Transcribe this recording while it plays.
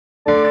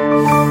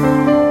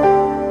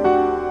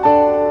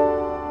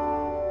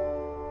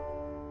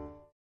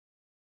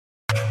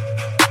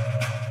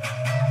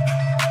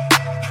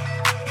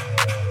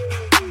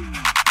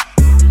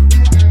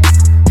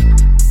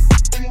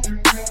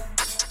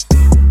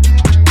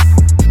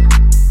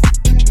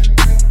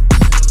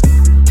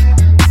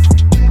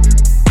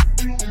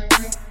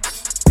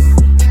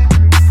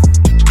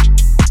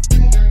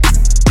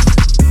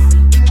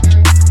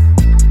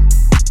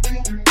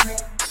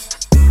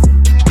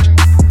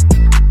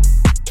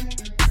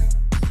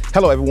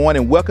Hello, everyone,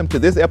 and welcome to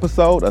this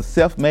episode of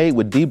Selfmade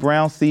with Dee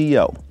Brown,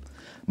 CEO.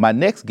 My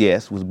next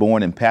guest was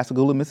born in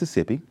Pascagoula,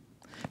 Mississippi.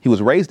 He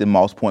was raised in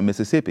Moss Point,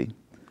 Mississippi.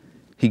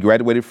 He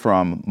graduated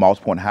from Moss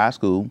Point High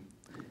School,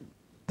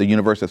 the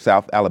University of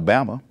South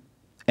Alabama,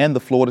 and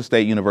the Florida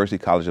State University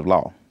College of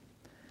Law.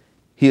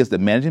 He is the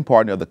managing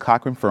partner of the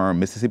Cochran firm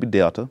Mississippi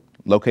Delta,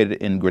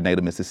 located in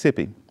Grenada,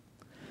 Mississippi.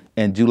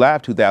 In July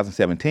of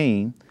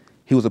 2017,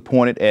 he was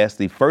appointed as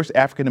the first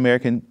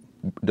African-American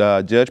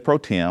Judge Pro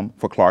Tem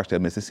for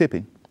Clarksdale,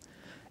 Mississippi.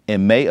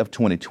 In May of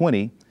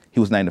 2020, he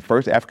was named the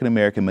first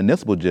African-American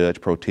Municipal Judge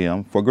Pro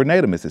Tem for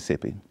Grenada,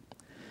 Mississippi.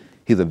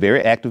 He's a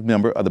very active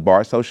member of the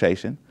Bar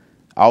Association,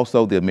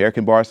 also the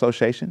American Bar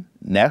Association,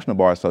 National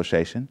Bar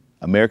Association,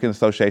 American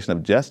Association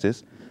of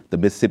Justice, the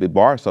Mississippi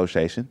Bar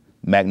Association,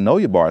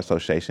 Magnolia Bar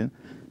Association,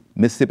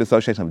 Mississippi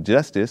Association of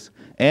Justice,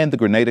 and the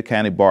Grenada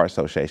County Bar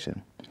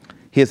Association.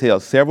 He has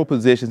held several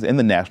positions in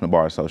the National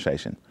Bar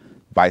Association: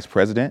 Vice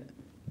President,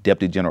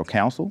 Deputy General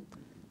Counsel,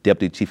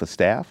 Deputy Chief of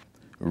Staff,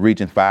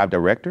 Region 5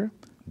 Director,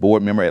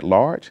 Board Member at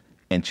Large,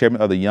 and Chairman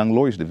of the Young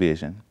Lawyers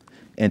Division.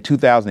 In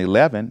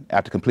 2011,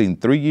 after completing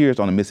 3 years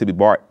on the Mississippi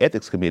Bar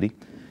Ethics Committee,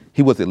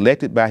 he was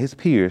elected by his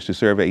peers to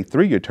serve a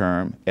 3-year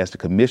term as the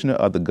Commissioner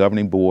of the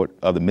Governing Board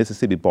of the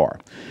Mississippi Bar,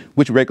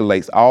 which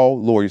regulates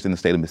all lawyers in the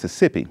state of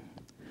Mississippi.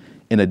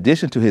 In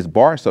addition to his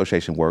Bar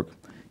Association work,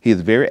 he is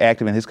very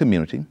active in his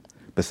community.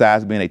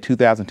 Besides being a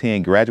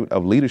 2010 graduate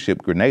of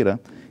Leadership Grenada,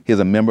 he is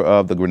a member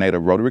of the Grenada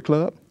Rotary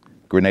Club,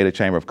 Grenada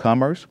Chamber of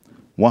Commerce,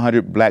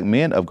 100 Black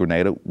Men of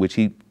Grenada, which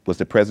he was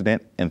the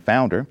president and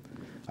founder,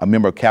 a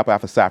member of Kappa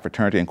Alpha Psi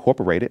Fraternity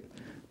Incorporated,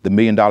 the $1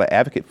 Million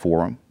Advocate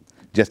Forum,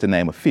 just to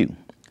name a few.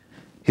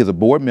 He is a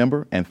board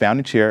member and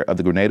founding chair of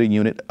the Grenada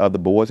unit of the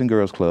Boys and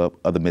Girls Club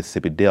of the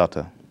Mississippi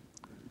Delta.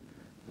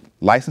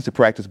 Licensed to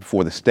practice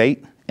before the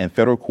state and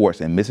federal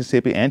courts in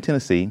Mississippi and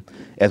Tennessee,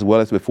 as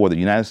well as before the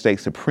United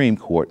States Supreme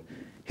Court,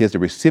 he is the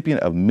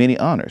recipient of many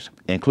honors,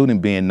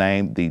 including being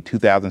named the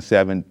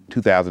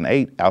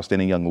 2007-2008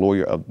 Outstanding Young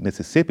Lawyer of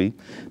Mississippi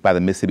by the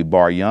Mississippi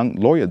Bar Young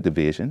Lawyer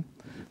Division,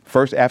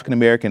 first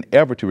African-American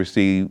ever to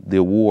receive the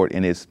award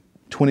in its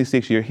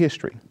 26-year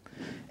history,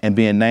 and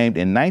being named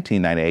in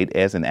 1998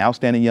 as an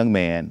Outstanding Young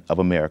Man of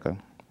America.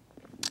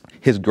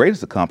 His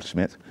greatest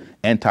accomplishments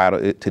and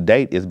title to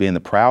date is being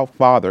the proud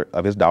father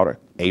of his daughter,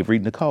 Avery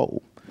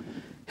Nicole.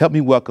 Help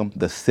me welcome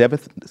the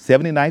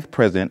 79th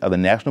President of the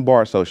National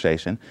Bar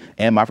Association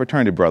and my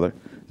fraternity brother,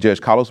 Judge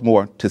Carlos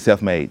Moore, to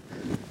Selfmade.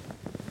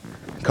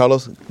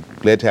 Carlos,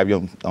 glad to have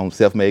you on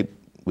Selfmade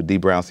with Dee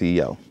Brown,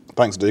 CEO.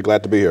 Thanks, Dee.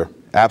 Glad to be here.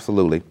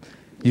 Absolutely.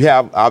 You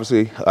have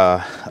obviously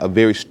a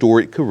very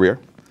storied career,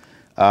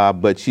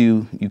 but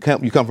you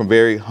come from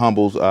very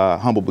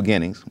humble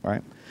beginnings,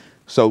 right?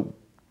 So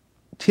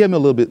tell me a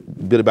little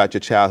bit about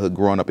your childhood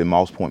growing up in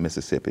Moss Point,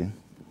 Mississippi.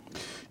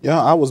 Yeah,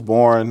 I was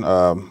born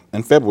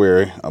in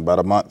February, about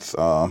a month,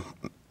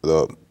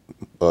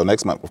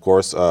 next month, of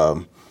course,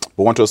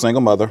 born to a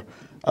single mother.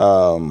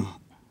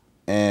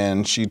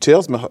 And she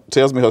tells me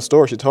her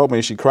story. She told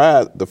me she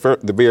cried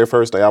the very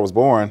first day I was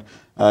born.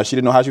 She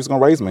didn't know how she was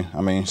going to raise me. I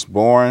mean, she's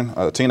born,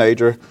 a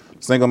teenager,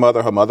 single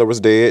mother. Her mother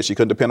was dead. She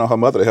couldn't depend on her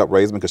mother to help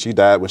raise me because she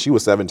died when she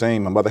was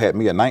 17. My mother had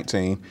me at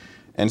 19.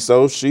 And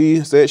so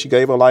she said she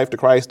gave her life to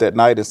Christ that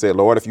night and said,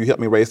 Lord, if you help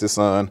me raise this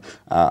son,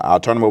 I'll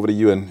turn him over to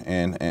you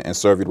and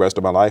serve you the rest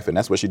of my life. And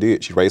that's what she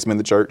did. She raised me in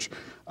the church.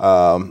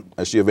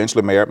 She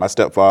eventually married my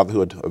stepfather,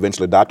 who had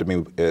eventually adopted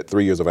me at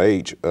 3 years of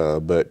age.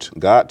 But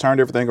God turned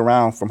everything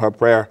around from her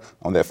prayer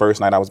on that first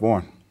night I was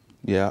born.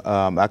 Yeah,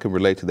 I can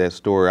relate to that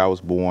story. I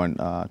was born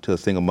to a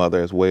single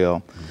mother as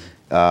well,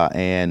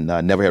 and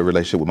never had a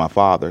relationship with my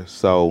father.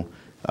 So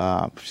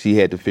she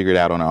had to figure it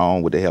out on her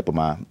own with the help of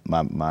my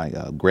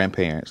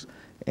grandparents.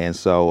 And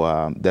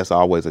so that's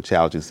always a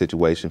challenging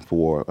situation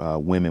for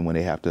women when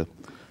they have to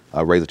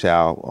raise a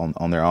child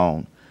on their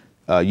own.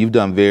 You've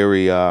done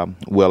very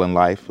well in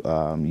life.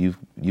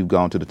 You've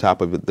gone to the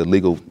top of the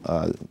legal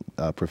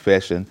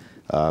profession,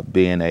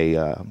 being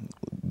a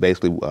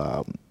basically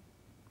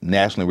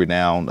nationally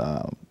renowned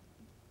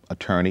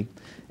attorney,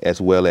 as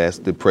well as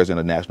the president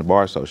of the National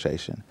Bar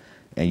Association.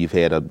 And you've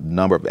had a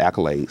number of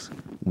accolades.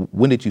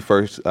 When did you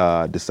first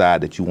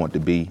decide that you want to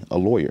be a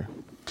lawyer?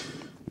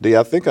 Dee,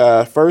 I think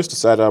I first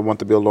decided I wanted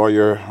to be a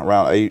lawyer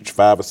around age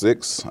 5 or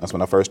 6. That's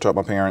when I first told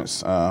my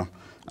parents. I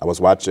was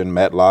watching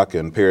Matlock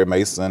and Perry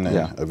Mason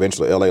and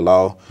eventually L.A.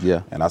 Law.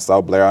 Yeah. And I saw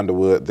Blair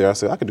Underwood there. I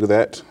said, I could do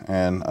that.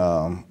 And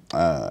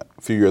a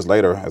few years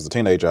later, as a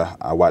teenager,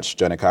 I watched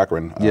Johnny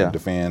Cochran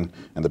defend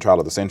in the trial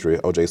of the century,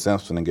 O.J.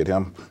 Simpson, and get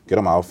him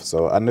off.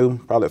 So I knew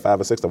probably at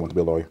 5 or 6 I wanted to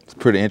be a lawyer. It's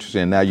pretty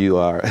interesting. Now you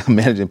are a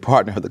managing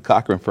partner of the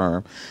Cochran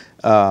firm.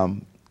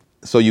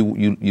 So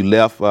you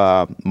left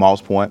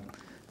Moss Point.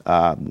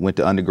 Went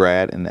to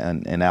undergrad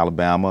in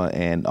Alabama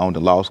and on to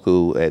law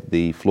school at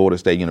the Florida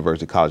State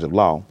University College of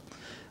Law.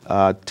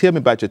 Tell me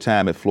about your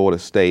time at Florida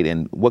State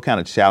and what kind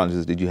of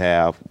challenges did you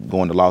have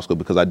going to law school?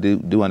 Because I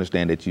do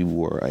understand that you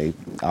were a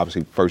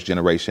obviously first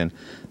generation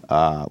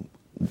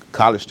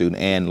college student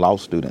and law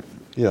student.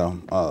 Yeah,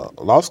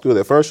 law school,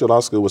 that first year law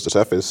school was the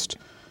toughest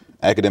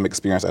academic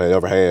experience I had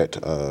ever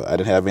had. I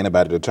didn't have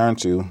anybody to turn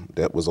to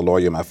that was a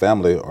lawyer in my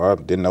family, or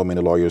didn't know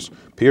many lawyers,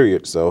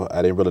 period. So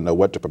I didn't really know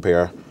what to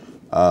prepare.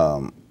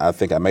 I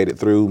think I made it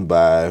through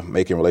by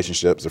making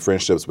relationships and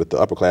friendships with the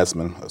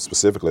upperclassmen,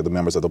 specifically the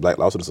members of the Black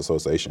Law Students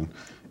Association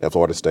at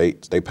Florida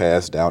State. They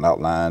passed down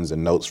outlines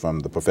and notes from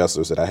the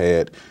professors that I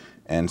had.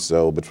 And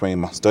so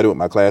between studying with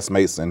my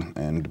classmates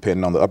and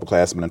depending on the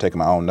upperclassmen and taking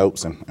my own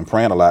notes and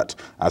praying a lot,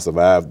 I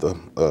survived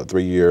the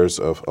 3 years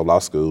of law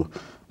school.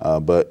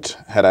 But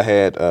had I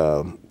had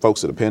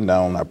folks to depend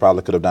on, I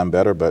probably could have done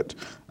better, but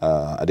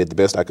I did the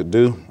best I could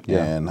do.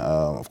 Yeah. And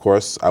of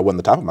course, I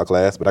wasn't the top of my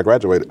class, but I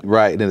graduated.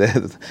 Right,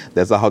 and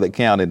that's all that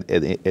counted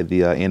at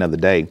the end of the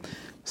day.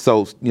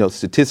 So,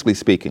 statistically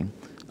speaking,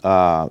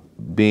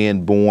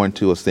 being born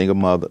to a single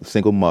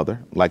mother,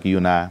 like you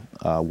and I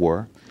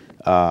were,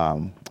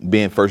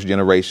 being first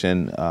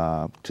generation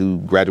to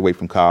graduate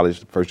from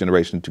college, first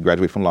generation to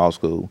graduate from law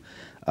school,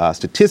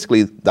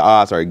 statistically, the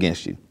odds are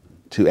against you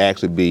to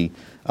actually be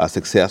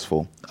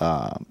successful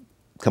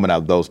coming out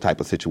of those type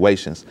of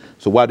situations.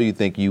 So why do you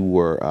think you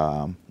were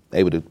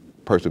able to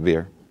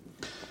persevere?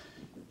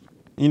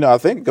 I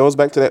think it goes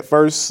back to that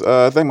first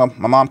thing. My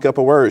mom kept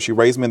her word. She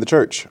raised me in the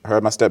church. Her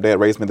and my stepdad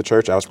raised me in the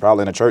church. I was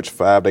probably in the church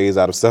 5 days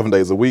out of 7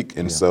 days a week.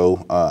 And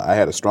so I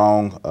had a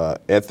strong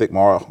ethic,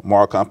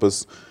 moral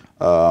compass.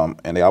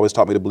 And they always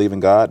taught me to believe in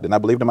God, and I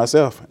believed in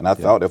myself. And I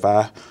thought if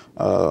I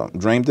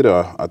dreamed it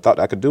or I thought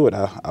I could do it,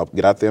 I'll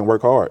get out there and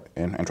work hard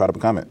and try to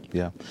become it.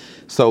 Yeah.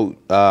 So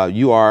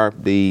you are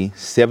the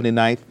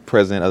 79th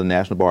president of the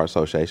National Bar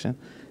Association,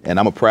 and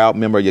I'm a proud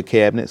member of your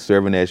cabinet,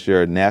 serving as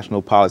your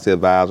national policy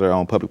advisor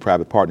on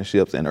public-private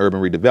partnerships and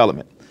urban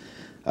redevelopment.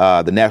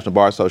 The National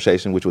Bar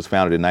Association, which was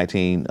founded in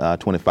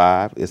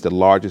 1925, is the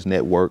largest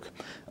network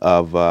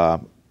of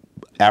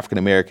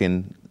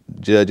African-American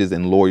judges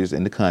and lawyers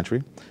in the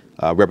country,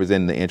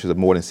 representing the interests of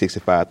more than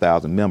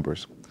 65,000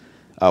 members.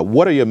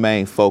 What are your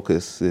main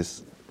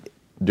focuses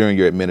during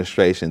your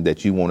administration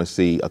that you want to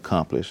see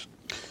accomplished?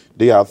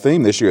 Our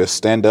theme this year is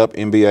Stand Up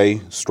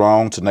NBA,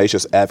 strong,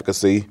 tenacious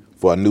advocacy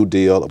for a new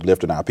deal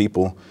uplifting our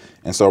people.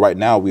 And so right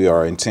now we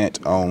are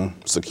intent on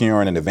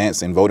securing and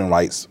advancing voting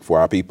rights for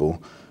our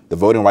people. The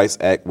Voting Rights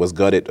Act was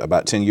gutted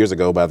about 10 years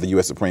ago by the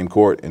U.S. Supreme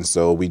Court, and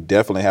so we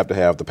definitely have to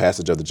have the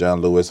passage of the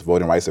John Lewis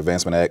Voting Rights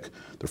Advancement Act,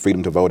 the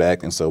Freedom to Vote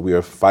Act, and so we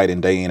are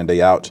fighting day in and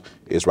day out.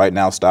 It's right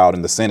now stalled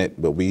in the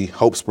Senate, but we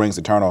hope springs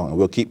eternal, and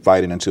we'll keep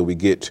fighting until we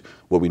get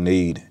what we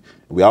need.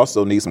 We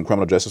also need some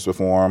criminal justice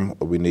reform.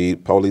 We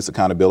need police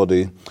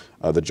accountability.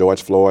 The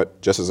George Floyd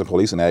Justice and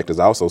Policing Act is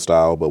also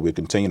stalled, but we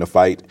continue to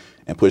fight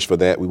and push for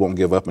that. We won't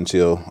give up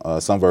until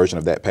some version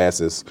of that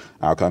passes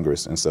our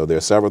Congress. And so there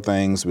are several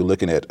things. We're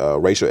looking at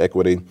racial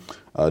equity,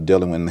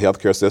 dealing with the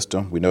healthcare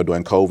system. We know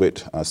during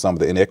COVID, some of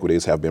the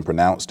inequities have been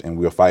pronounced, and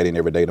we're fighting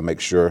every day to make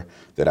sure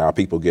that our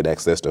people get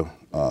access to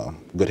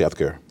good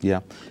healthcare.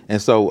 Yeah,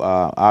 and so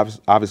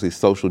obviously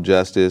social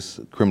justice,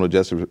 criminal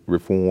justice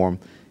reform,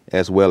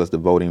 as well as the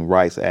Voting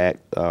Rights Act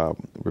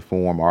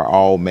reform are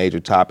all major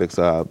topics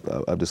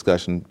of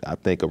discussion, I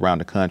think, around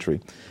the country,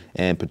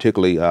 and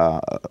particularly a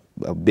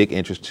big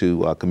interest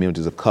to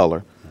communities of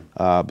color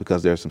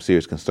because there are some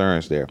serious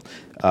concerns there.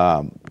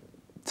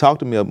 Talk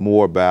to me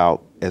more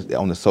about,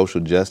 on the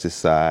social justice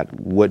side,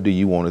 what do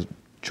you want to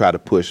try to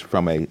push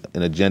from an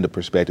agenda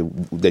perspective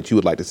that you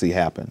would like to see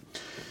happen?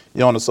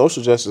 On the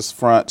social justice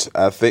front,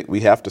 I think we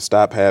have to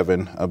stop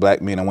having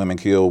black men and women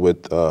killed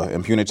with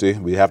impunity.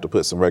 We have to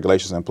put some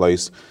regulations in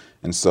place.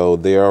 And so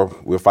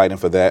we're fighting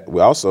for that.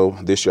 We're also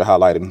this year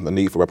highlighting the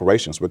need for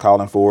reparations. We're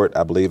calling for it.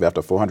 I believe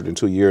after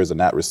 402 years of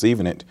not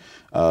receiving it,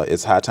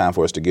 it's high time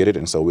for us to get it.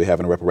 And so we're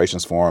having a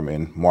reparations forum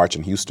in March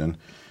in Houston.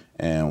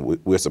 And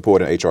we're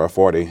supporting H.R.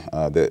 40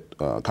 that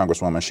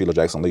Congresswoman Sheila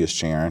Jackson Lee is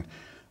chairing.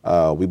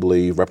 We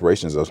believe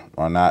reparations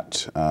are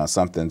not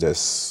something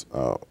that's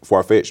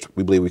far-fetched.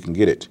 We believe we can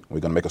get it. We're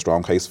going to make a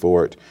strong case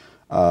for it.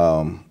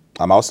 I'm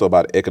also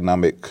about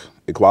economic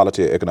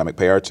equality, economic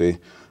parity.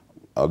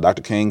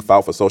 Dr. King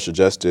fought for social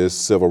justice,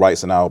 civil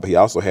rights, and all, but he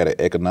also had an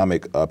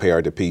economic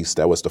parity piece.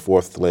 That was the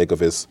fourth leg of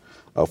his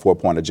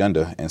four-point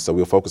agenda. And so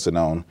we're focusing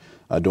on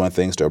doing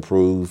things to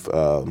improve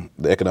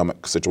the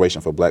economic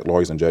situation for black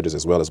lawyers and judges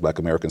as well as black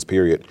Americans,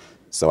 period.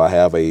 So I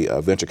have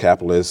a venture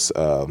capitalist,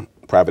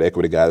 private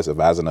equity guy that's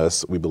advising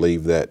us. We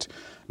believe that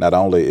not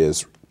only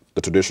is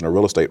the traditional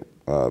real estate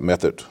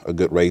method a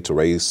good way to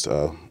raise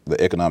the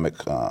economic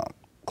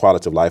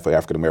quality of life for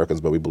African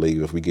Americans, but we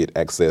believe if we get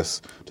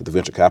access to the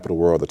venture capital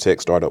world, the tech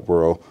startup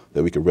world,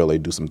 that we could really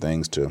do some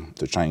things to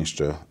change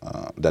the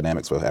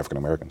dynamics for African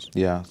Americans.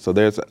 Yeah, so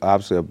there's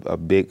obviously a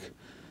big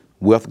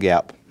wealth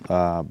gap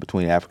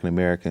between African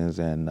Americans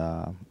and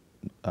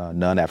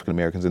non-African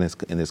Americans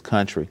in this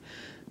country.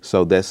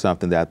 So that's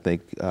something that I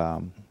think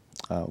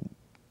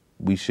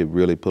we should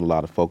really put a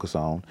lot of focus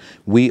on.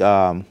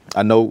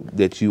 I know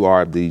that you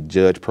are the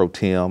judge pro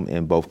tem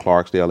in both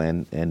Clarksdale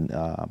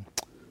and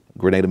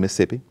Grenada,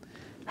 Mississippi.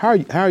 How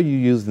are you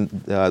using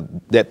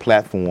that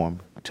platform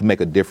to make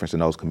a difference in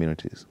those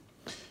communities?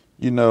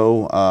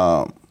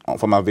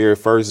 For my very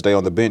first day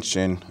on the bench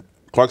in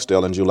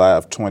Clarksdale in July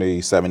of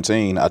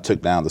 2017, I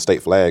took down the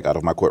state flag out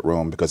of my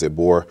courtroom because it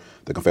bore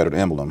the Confederate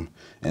emblem.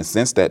 And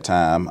since that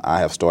time, I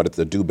have started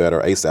the Do Better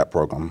ASAP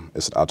program.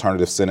 It's an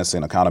alternative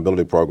sentencing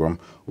accountability program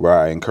where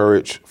I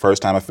encourage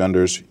first-time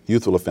offenders,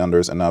 youthful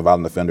offenders, and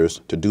nonviolent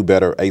offenders to do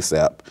better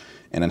ASAP.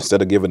 And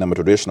instead of giving them a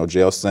traditional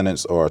jail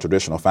sentence or a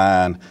traditional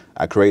fine,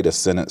 I create a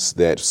sentence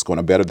that's going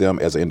to better them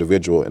as an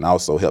individual and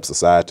also help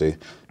society.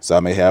 So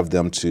I may have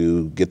them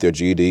to get their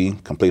GED,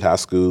 complete high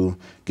school,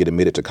 get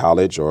admitted to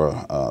college or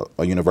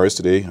a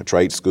university, a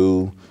trade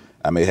school.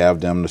 I may have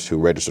them to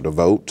register to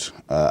vote.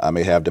 I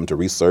may have them to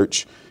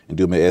research and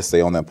do my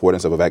essay on the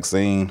importance of a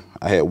vaccine.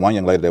 I had one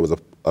young lady that was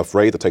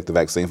afraid to take the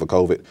vaccine for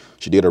COVID.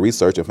 She did her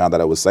research and found out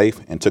it was safe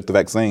and took the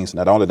vaccines.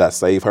 Not only did that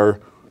save her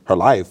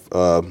life,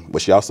 but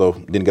she also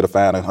didn't get a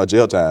fine or her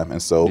jail time.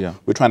 And so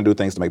we're trying to do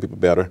things to make people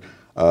better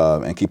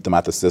and keep them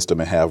out the system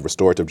and have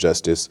restorative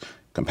justice,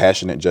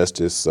 compassionate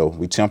justice. So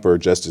we temper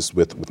justice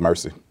with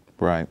mercy.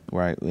 Right.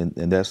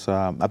 And that's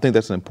I think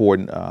that's an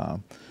important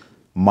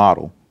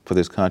model for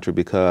this country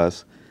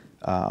because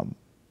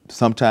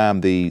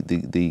sometimes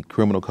the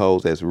criminal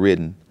codes as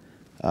written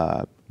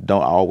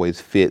don't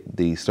always fit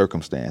the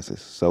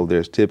circumstances. So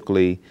there's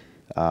typically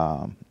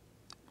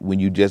when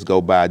you just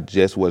go by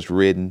just what's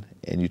written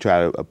and you try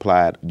to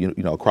apply it, you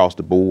know, across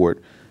the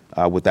board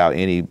without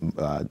any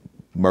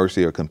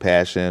mercy or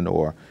compassion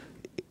or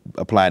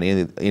applying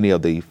any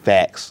of the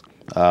facts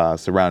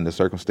surrounding the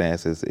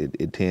circumstances,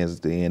 it tends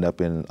to end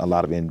up in a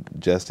lot of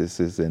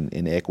injustices and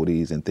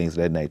inequities and things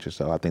of that nature.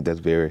 So I think that's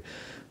very,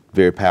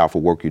 very powerful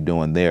work you're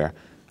doing there.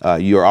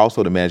 You're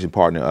also the managing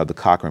partner of the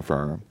Cochran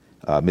firm,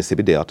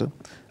 Mississippi Delta.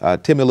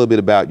 Tell me a little bit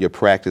about your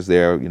practice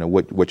there, you know,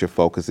 what your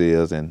focus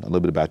is and a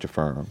little bit about your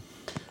firm.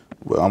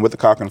 Well, I'm with the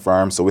Cochran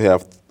firm, so we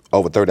have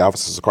over 30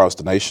 offices across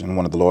the nation,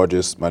 one of the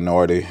largest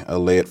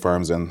minority-led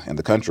firms in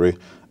the country.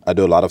 I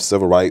do a lot of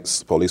civil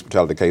rights, police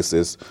brutality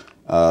cases,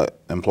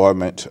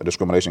 employment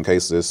discrimination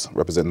cases,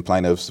 representing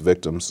plaintiffs,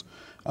 victims.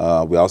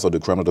 We also do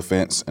criminal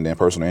defense and then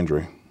personal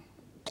injury.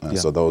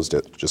 So those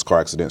that just car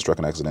accidents,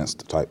 trucking accidents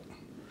type.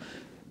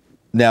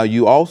 Now,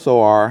 you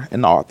also are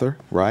an author,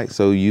 right?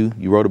 So you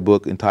wrote a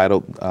book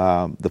entitled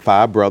The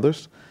Five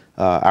Brothers,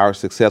 Our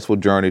Successful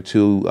Journey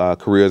to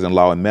Careers in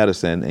Law and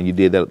Medicine, and you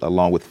did that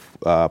along with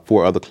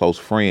 4 other close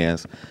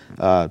friends.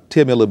 Tell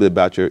me a little bit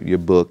about your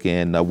book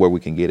and where we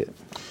can get it.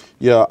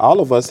 Yeah, all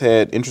of us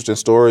had interesting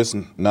stories.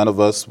 None of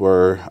us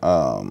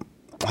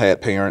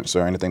had parents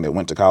or anything that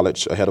went to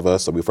college ahead of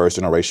us, so we first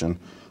generation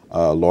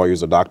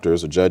lawyers or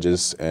doctors or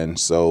judges, and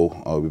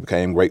so we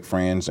became great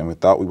friends, and we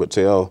thought we would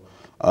tell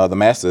the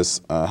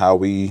masses how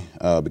we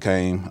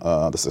became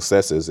the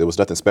successes. It was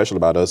nothing special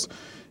about us,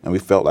 and we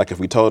felt like if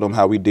we told them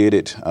how we did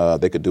it,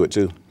 they could do it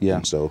too. Yeah.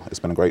 And so it's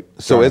been a great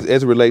journey. So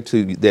as it relates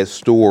to that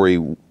story,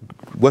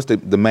 what's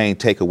the main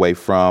takeaway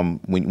from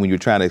when you're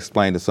trying to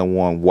explain to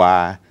someone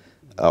why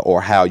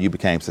or how you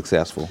became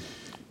successful?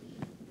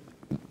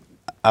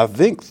 I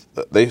think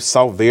they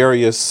saw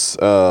various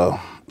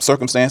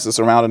circumstances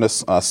surrounding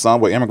us.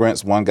 Some were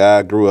immigrants. One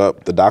guy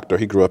the doctor,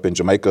 he grew up in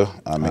Jamaica.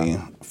 I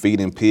mean,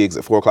 feeding pigs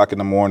at 4 o'clock in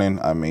the morning.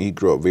 I mean, he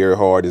grew up very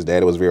hard. His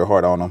daddy was very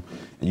hard on him.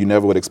 And you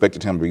never would have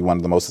expected him to be one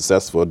of the most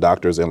successful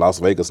doctors in Las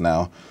Vegas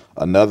now.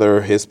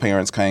 Another, his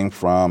parents came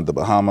from the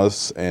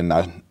Bahamas and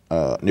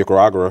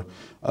Nicaragua,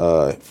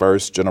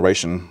 first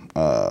generation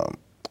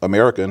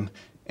American.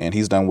 And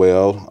he's done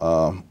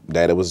well.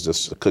 Daddy was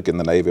just a cook in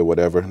the Navy or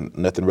whatever.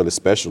 Nothing really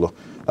special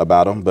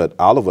about him. But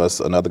all of us,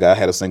 another guy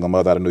had a single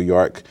mother out of New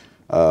York.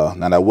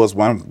 Now, there was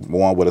one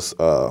with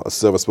a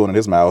silver spoon in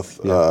his mouth.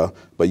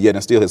 But yet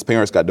and still his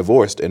parents got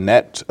divorced. And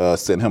that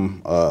sent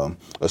him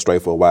astray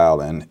for a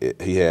while. And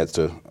he had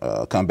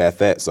to combat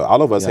that. So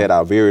all of us had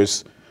our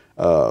various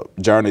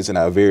journeys and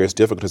our various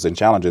difficulties and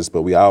challenges.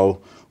 But we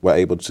all were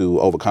able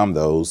to overcome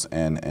those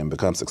and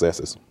become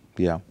successes.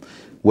 Yeah.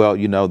 Well,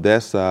 you know,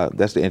 that's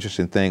the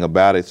interesting thing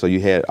about it. So you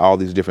had all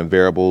these different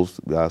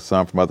variables,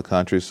 some from other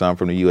countries, some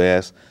from the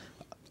U.S.,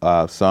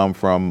 some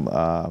from,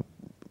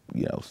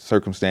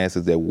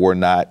 circumstances that were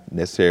not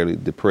necessarily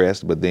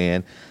depressed, but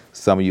then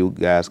some of you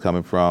guys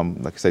coming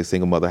from, like I say,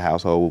 single mother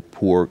household,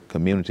 poor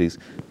communities,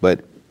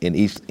 but in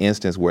each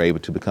instance were able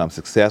to become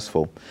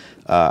successful.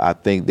 I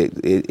think that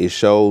it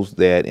shows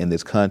that in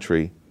this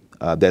country,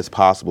 that's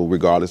possible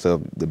regardless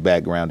of the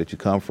background that you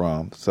come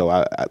from. So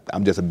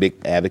I'm just a big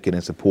advocate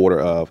and supporter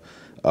of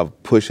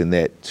pushing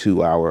that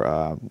to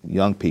our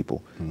young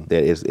people,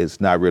 that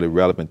it's not really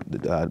relevant.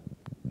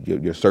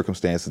 Your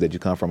circumstances that you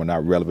come from are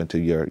not relevant to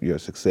your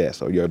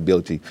success or your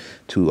ability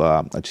to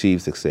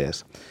achieve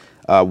success.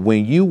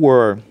 When you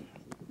were,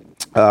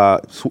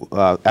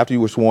 after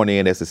you were sworn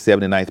in as the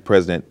 79th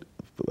president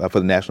for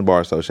the National Bar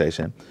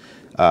Association,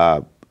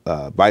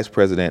 Vice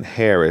President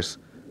Harris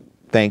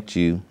thanked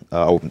you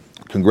or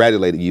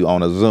congratulated you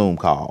on a Zoom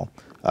call.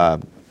 How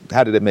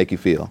did it make you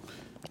feel?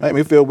 Made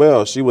me feel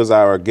well. She was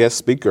our guest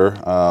speaker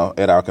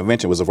at our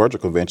convention. It was a virtual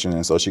convention,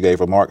 and so she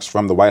gave remarks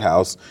from the White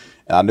House.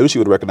 And I knew she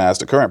would recognize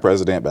the current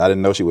president, but I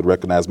didn't know she would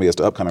recognize me as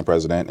the upcoming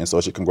president. And so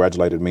she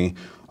congratulated me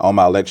on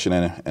my election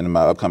and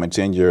my upcoming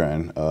tenure.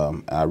 And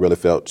I really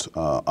felt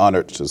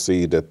honored to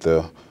see that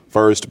the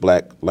first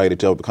black lady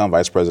to become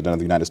vice president of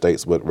the United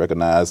States would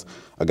recognize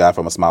a guy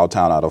from a small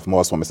town out of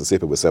Morrisville,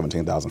 Mississippi with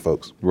 17,000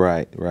 folks.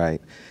 Right.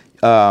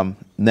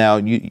 Now,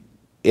 you,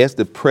 as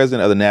the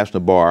president of the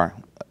National Bar,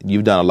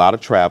 you've done a lot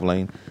of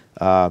traveling,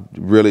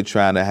 really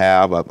trying to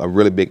have a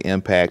really big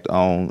impact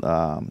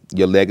on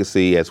your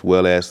legacy as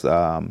well as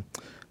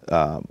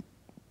the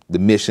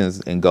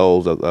missions and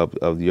goals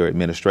of your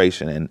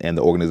administration and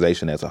the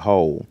organization as a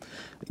whole.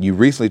 You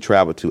recently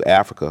traveled to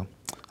Africa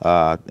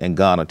and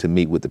Ghana to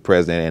meet with the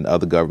president and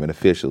other government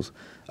officials.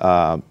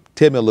 Tell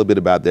me a little bit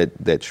about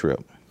that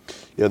trip.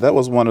 Yeah, that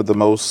was one of the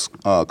most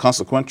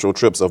consequential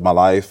trips of my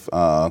life,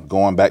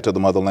 going back to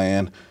the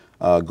motherland,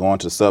 going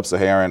to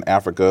sub-Saharan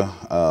Africa,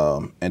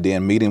 and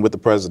then meeting with the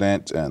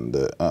president and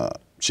the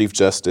chief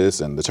justice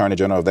and the attorney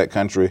general of that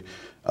country,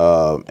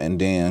 and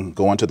then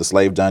going to the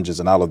slave dungeons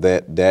and all of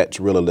that. That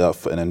really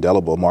left an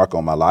indelible mark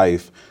on my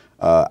life.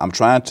 I'm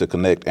trying to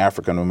connect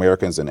African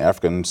Americans and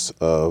Africans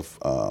of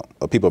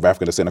people of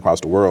African descent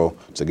across the world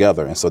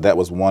together, and so that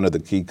was one of the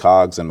key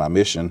cogs in my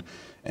mission.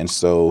 And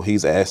so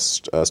he's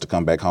asked us to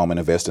come back home and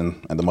invest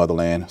in the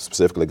motherland,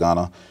 specifically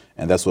Ghana,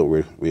 and that's what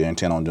we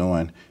intend on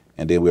doing.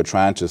 And then we're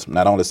trying to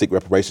not only seek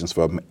reparations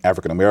for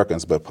African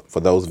Americans, but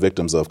for those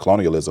victims of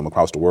colonialism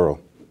across the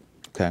world.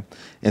 Okay.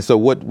 And so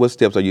what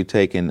steps are you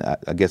taking,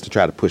 I guess, to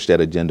try to push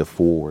that agenda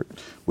forward?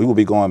 We will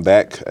be going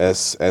back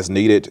as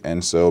needed,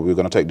 and so we're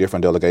going to take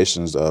different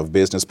delegations of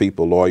business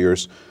people,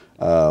 lawyers.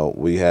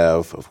 We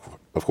have,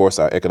 of course,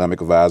 our economic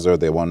advisor.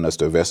 They want us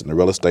to invest in the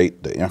real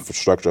estate. The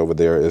infrastructure over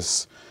there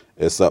is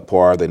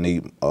subpar. They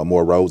need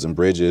more roads and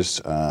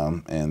bridges,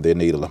 and they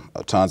need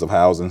tons of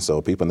housing.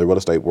 So people in the real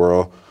estate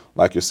world,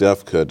 like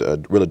yourself,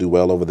 could really do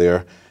well over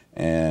there.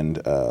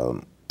 And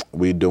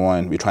we're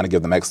trying to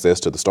give them access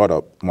to the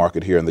startup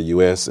market here in the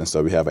U.S. And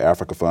so we have an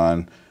Africa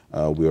Fund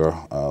we're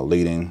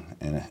leading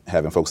and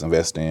having folks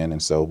invest in.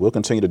 And so we'll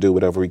continue to do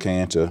whatever we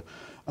can to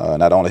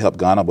not only help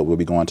Ghana, but we'll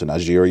be going to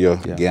Nigeria,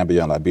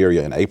 Gambia, and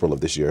Liberia in April of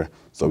this year.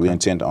 So we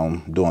intend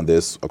on doing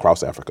this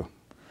across Africa.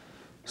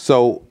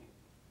 So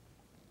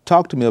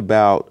talk to me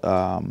about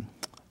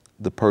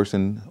the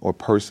person or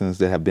persons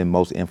that have been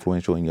most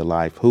influential in your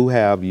life. Who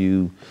have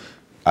you,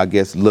 I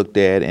guess, looked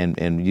at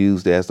and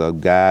used as a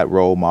guide,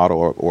 role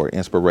model, or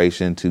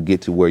inspiration to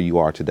get to where you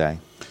are today?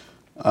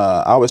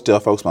 I always tell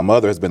folks my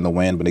mother has been the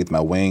wind beneath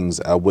my wings.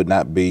 I would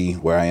not be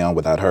where I am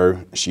without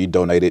her. She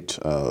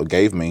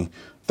gave me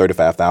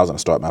 $35,000 to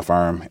start my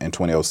firm in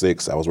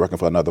 2006. I was working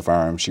for another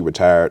firm. She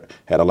retired,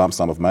 had a lump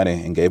sum of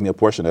money, and gave me a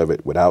portion of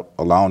it without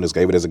a loan, just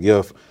gave it as a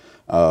gift.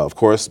 Of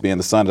course, being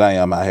the son that I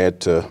am,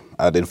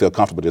 I didn't feel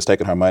comfortable just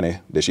taking her money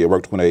that she had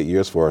worked 28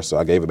 years for, so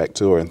I gave it back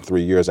to her in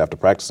 3 years after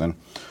practicing.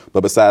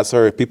 But besides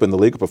her, people in the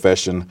legal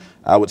profession,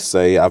 I would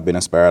say I've been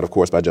inspired, of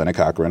course, by Johnnie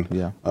Cochran,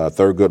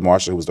 Thurgood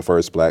Marshall, who was the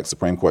first black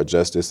Supreme Court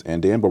justice,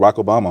 and then Barack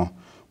Obama.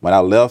 When I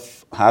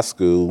left high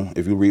school,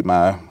 if you read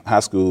my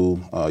high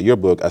school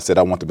yearbook, I said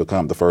I want to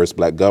become the first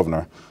black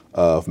governor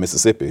of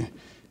Mississippi.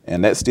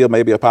 And that still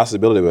may be a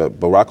possibility, but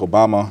Barack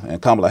Obama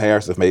and Kamala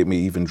Harris have made me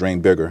even dream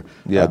bigger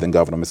than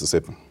governor of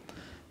Mississippi.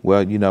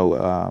 Well, you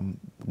know,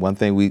 one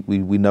thing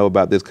we know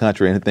about this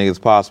country, anything is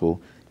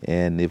possible.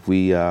 And if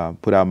we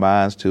put our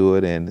minds to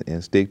it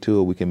and stick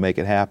to it, we can make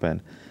it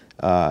happen.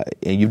 And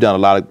you've done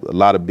a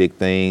lot of big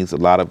things, a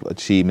lot of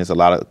achievements, a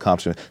lot of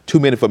accomplishments. Too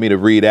many for me to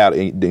read out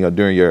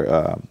during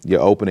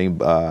your opening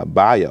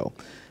bio.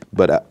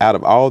 But out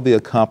of all the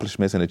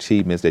accomplishments and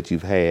achievements that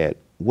you've had,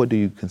 what do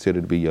you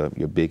consider to be your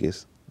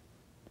biggest?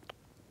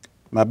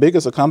 My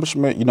biggest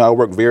accomplishment, I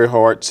worked very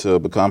hard to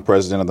become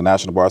president of the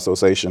National Bar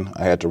Association.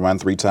 I had to run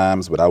 3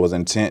 times, but I was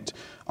intent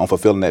on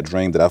fulfilling that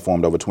dream that I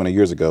formed over 20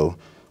 years ago.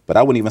 But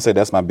I wouldn't even say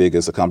that's my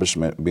biggest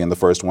accomplishment, being the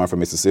first one from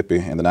Mississippi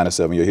in the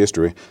 97-year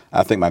history.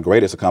 I think my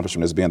greatest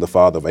accomplishment is being the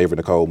father of Avery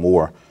Nicole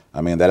Moore. I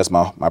mean, that is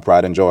my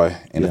pride and joy.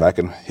 And if I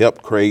can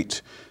help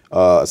create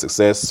a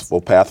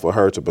successful path for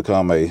her to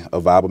become a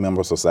viable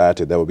member of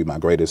society, that would be my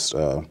greatest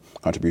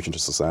contribution to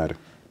society.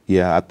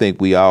 Yeah, I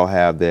think we all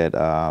have that,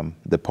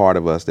 the part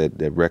of us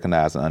that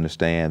recognize and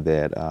understand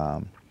that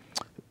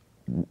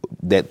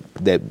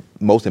that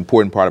most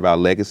important part of our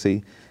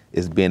legacy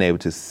is being able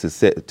to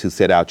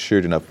set our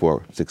children up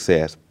for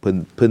success,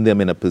 putting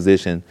them in a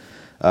position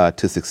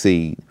to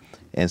succeed.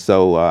 And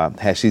so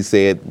has she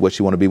said what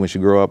she want to be when she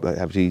grow up?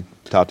 Have she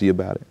talked to you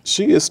about it?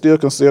 She is still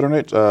considering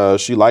it.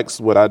 She likes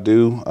what I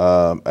do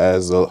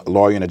as a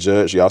lawyer and a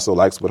judge. She also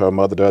likes what her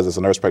mother does as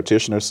a nurse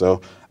practitioner.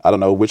 So I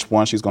don't know which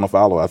one she's going to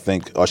follow. I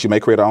think she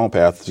may create her own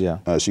path. Yeah.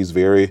 She's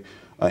very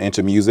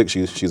into music.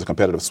 She's a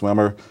competitive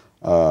swimmer.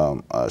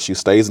 She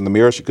stays in the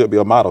mirror. She could be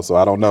a model, so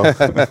I don't know.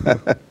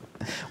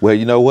 Well,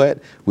 you know what?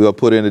 We'll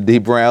put her in the Dee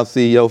Brown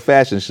CEO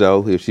fashion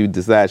show if she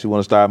decides she want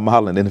to start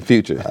modeling in the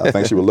future. I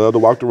think she would love to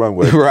walk the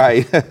runway.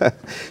 Right.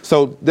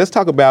 So let's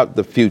talk about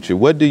the future.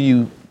 What do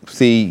you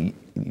see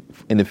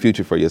in the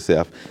future for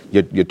yourself?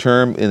 Your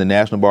term in the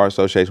National Bar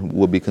Association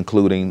will be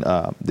concluding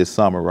this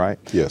summer, right?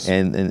 Yes.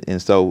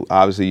 And so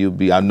obviously you'll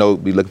be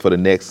looking for the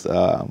next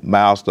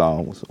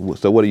milestone.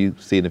 So what do you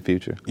see in the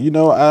future?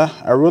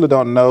 I really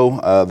don't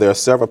know. There are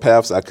several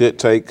paths I could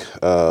take.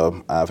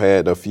 I've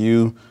had a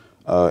few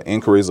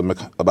inquiries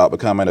about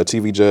becoming a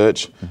TV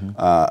judge.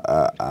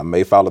 I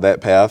may follow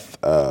that path.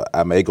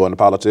 I may go into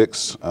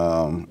politics.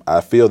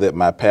 I feel that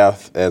my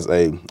path as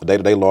a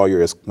day-to-day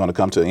lawyer is going to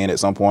come to an end at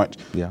some point.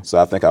 Yeah. So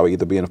I think I will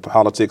either be in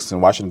politics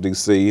in Washington,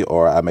 D.C.,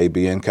 or I may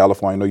be in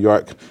California, New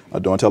York,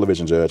 doing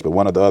television judge. But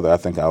one or the other, I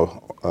think I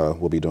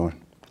will be doing.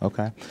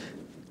 Okay.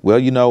 Well,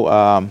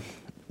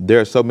 there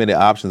are so many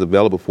options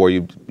available for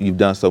you. You've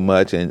done so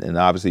much, and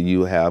obviously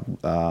you have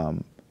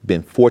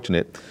been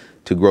fortunate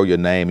to grow your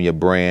name and your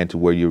brand to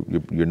where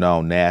you're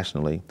known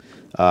nationally.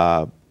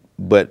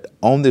 But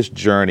on this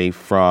journey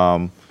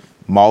from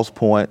Moss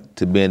Point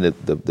to being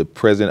the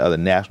president of the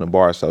National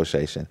Bar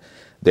Association,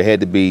 there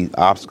had to be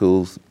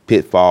obstacles,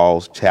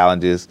 pitfalls,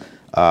 challenges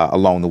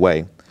along the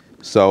way.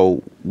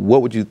 So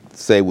what would you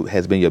say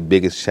has been your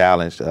biggest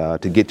challenge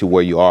to get to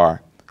where you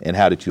are, and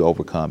how did you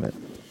overcome it?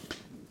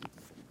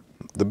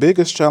 The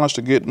biggest challenge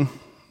to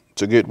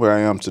get where I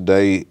am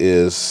today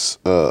is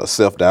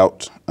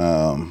self-doubt.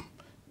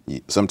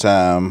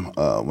 Sometimes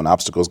when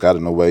obstacles got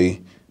in the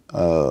way,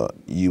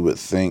 you would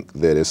think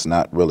that it's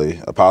not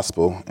really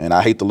possible, and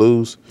I hate to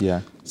lose.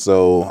 Yeah.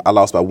 So I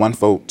lost by 1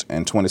 vote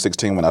in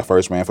 2016 when I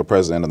first ran for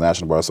president of the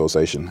National Bar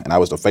Association, and I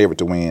was the favorite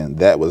to win.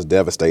 That was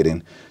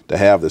devastating. To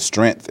have the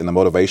strength and the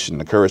motivation,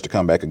 the courage to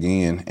come back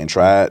again and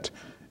try it,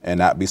 and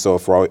not be so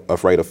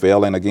afraid of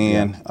failing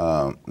again,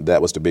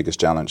 that was the biggest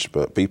challenge.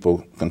 But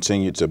people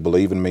continued to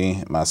believe in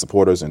me, my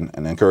supporters, and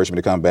encouraged me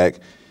to come back.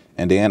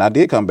 And then I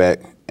did come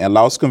back and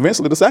lost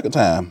convincingly the second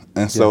time.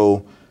 And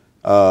so,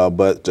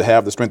 but to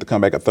have the strength to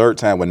come back a third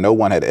time when no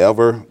one had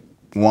ever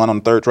won on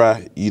the third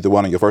try, either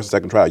one on your first or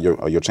second try,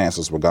 your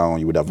chances were gone.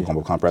 You would never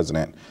become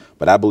president.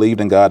 But I believed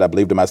in God, I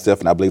believed in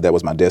myself, and I believed that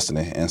was my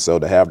destiny. And so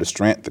to have the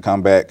strength to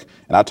come back,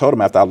 and I told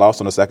him after I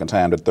lost on the second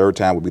time, the third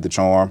time would be the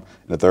charm.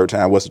 And the third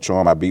time was the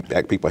charm. I beat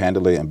back people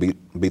handily and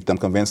beat them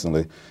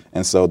convincingly.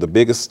 And so the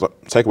biggest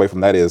takeaway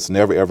from that is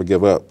never, ever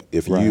give up.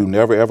 If you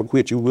never, ever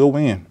quit, you will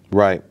win.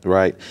 Right.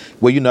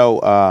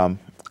 Well,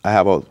 I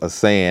have a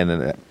saying,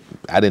 and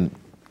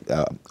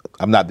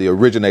I'm not the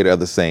originator of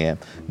the saying,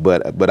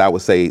 but I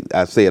say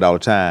it all the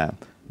time.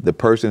 The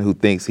person who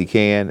thinks he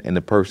can and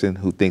the person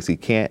who thinks he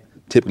can't,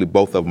 typically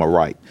both of them are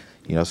right.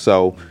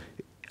 So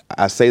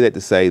I say that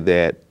to say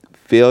that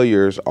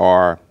failures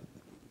are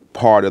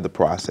part of the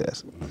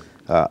process.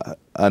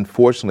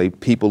 Unfortunately,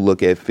 people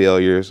look at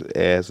failures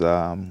as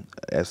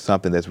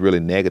something that's really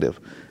negative,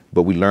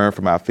 but we learn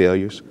from our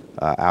failures.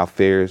 Our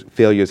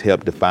failures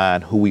help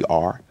define who we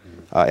are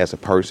as a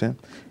person.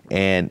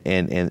 And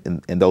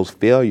those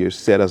failures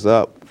set us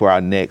up for our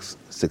next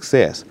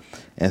success.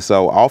 And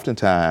so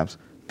oftentimes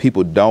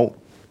people don't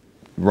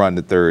run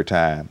the third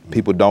time.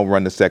 People don't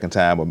run the second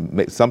time,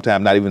 or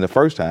sometimes not even the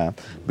first time,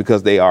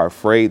 because they are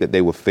afraid that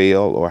they will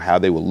fail, or how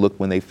they will look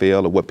when they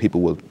fail, or what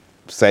people will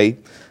say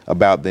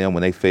about them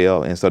when they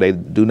fail. And so they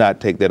do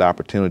not take that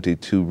opportunity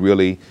to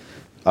really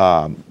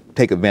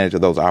take advantage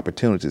of those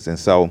opportunities. And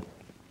so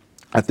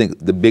I think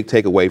the big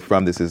takeaway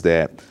from this is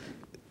that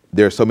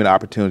there are so many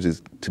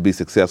opportunities to be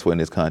successful in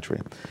this country.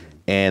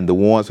 And the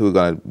ones who are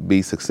going to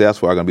be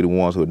successful are going to be the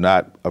ones who are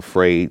not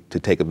afraid to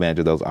take advantage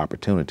of those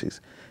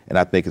opportunities. And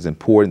I think it's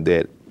important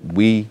that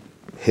we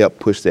help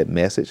push that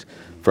message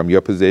from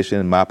your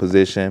position, my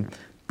position,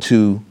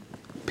 to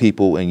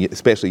people, and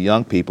especially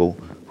young people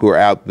who are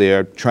out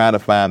there trying to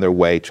find their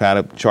way,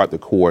 trying to chart the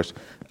course,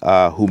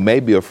 who may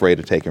be afraid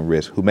of taking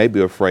risks, who may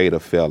be afraid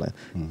of failing,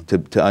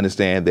 to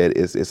understand that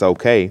it's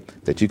okay,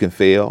 that you can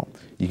fail,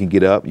 you can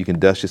get up, you can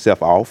dust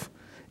yourself off,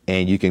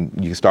 and you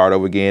can start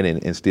over again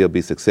and still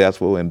be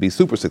successful and be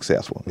super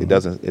successful. It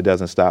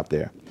doesn't stop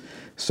there.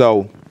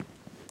 So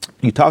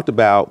you talked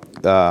about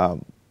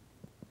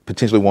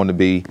potentially wanting to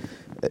be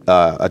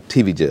a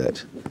TV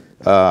judge,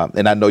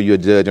 and I know you're a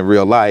judge in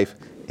real life,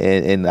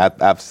 and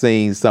I've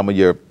seen some of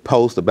your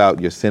posts about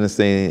your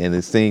sentencing, and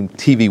it seemed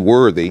TV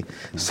worthy.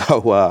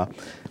 So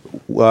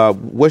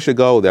what's your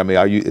goal there? I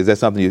mean, is that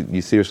something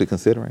you're seriously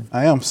considering?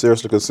 I am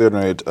seriously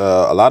considering it.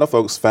 A lot of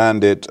folks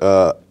find it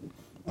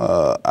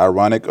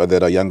ironic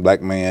that a young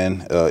black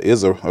man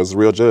is a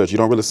real judge. You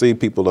don't really see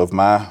people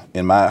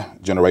in my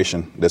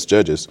generation that's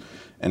judges.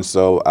 And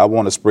so I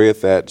want to spread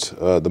that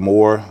the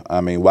more.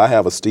 I mean, why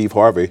have a Steve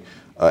Harvey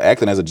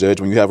acting as a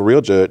judge when you have a real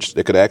judge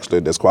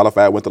that's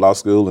qualified, went to law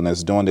school, and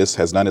has done this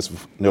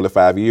for nearly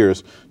 5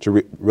 years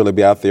to really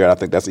be out there? And I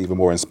think that's even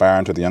more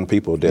inspiring to the young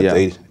people, that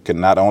they can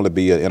not only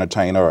be an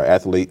entertainer or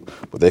athlete,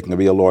 but they can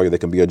be a lawyer, they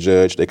can be a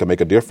judge, they can make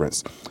a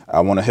difference. I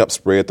want to help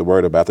spread the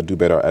word about the Do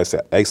Better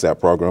ASAP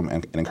program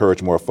and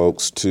encourage more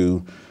folks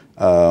to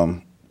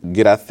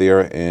get out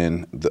there,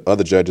 and the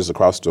other judges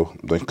across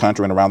the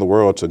country and around the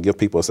world, to give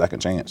people a second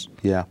chance.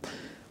 Yeah.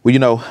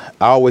 Well,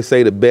 I always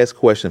say the best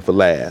question for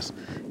last.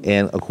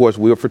 And of course,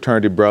 we're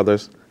fraternity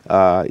brothers.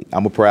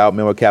 I'm a proud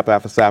member of Kappa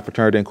Alpha Psi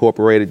Fraternity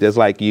Incorporated, just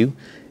like you.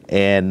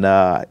 And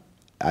I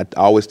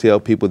always tell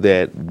people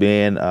that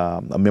being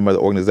a member of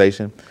the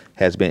organization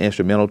has been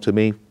instrumental to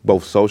me,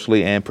 both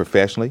socially and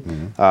professionally.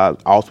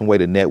 Awesome way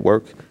to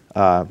network.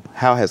 How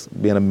has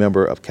being a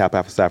member of Kappa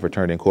Alpha Psi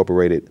Fraternity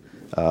Incorporated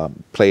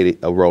played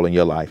a role in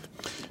your life?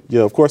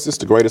 Yeah, of course, it's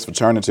the greatest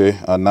fraternity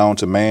known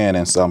to man,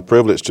 and so I'm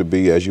privileged to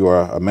be, as you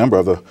are, a member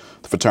of the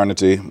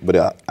fraternity.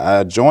 But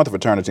I joined the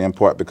fraternity in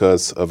part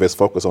because of its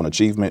focus on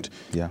achievement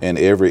in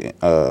every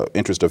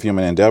interest of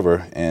human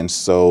endeavor. And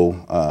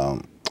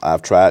so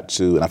I've tried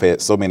to, and I've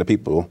had so many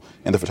people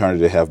in the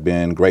fraternity that have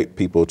been great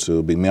people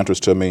to be mentors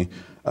to me.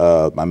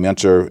 My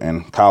mentor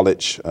in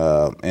college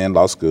and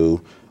law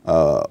school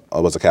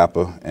was a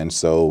Kappa, and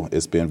so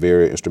it's been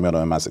very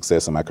instrumental in my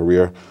success in my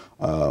career.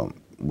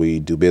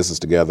 We do business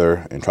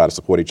together and try to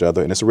support each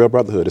other, and it's a real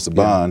brotherhood. It's a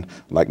bond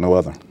like no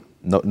other.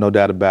 No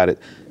doubt about it.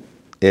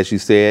 As you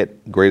said,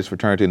 greatest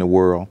fraternity in the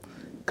world.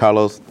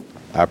 Carlos,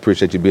 I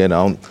appreciate you being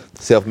on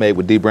Selfmade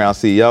with Dee Brown,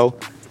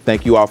 CEO.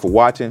 Thank you all for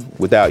watching.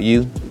 Without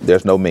you,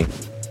 there's no me.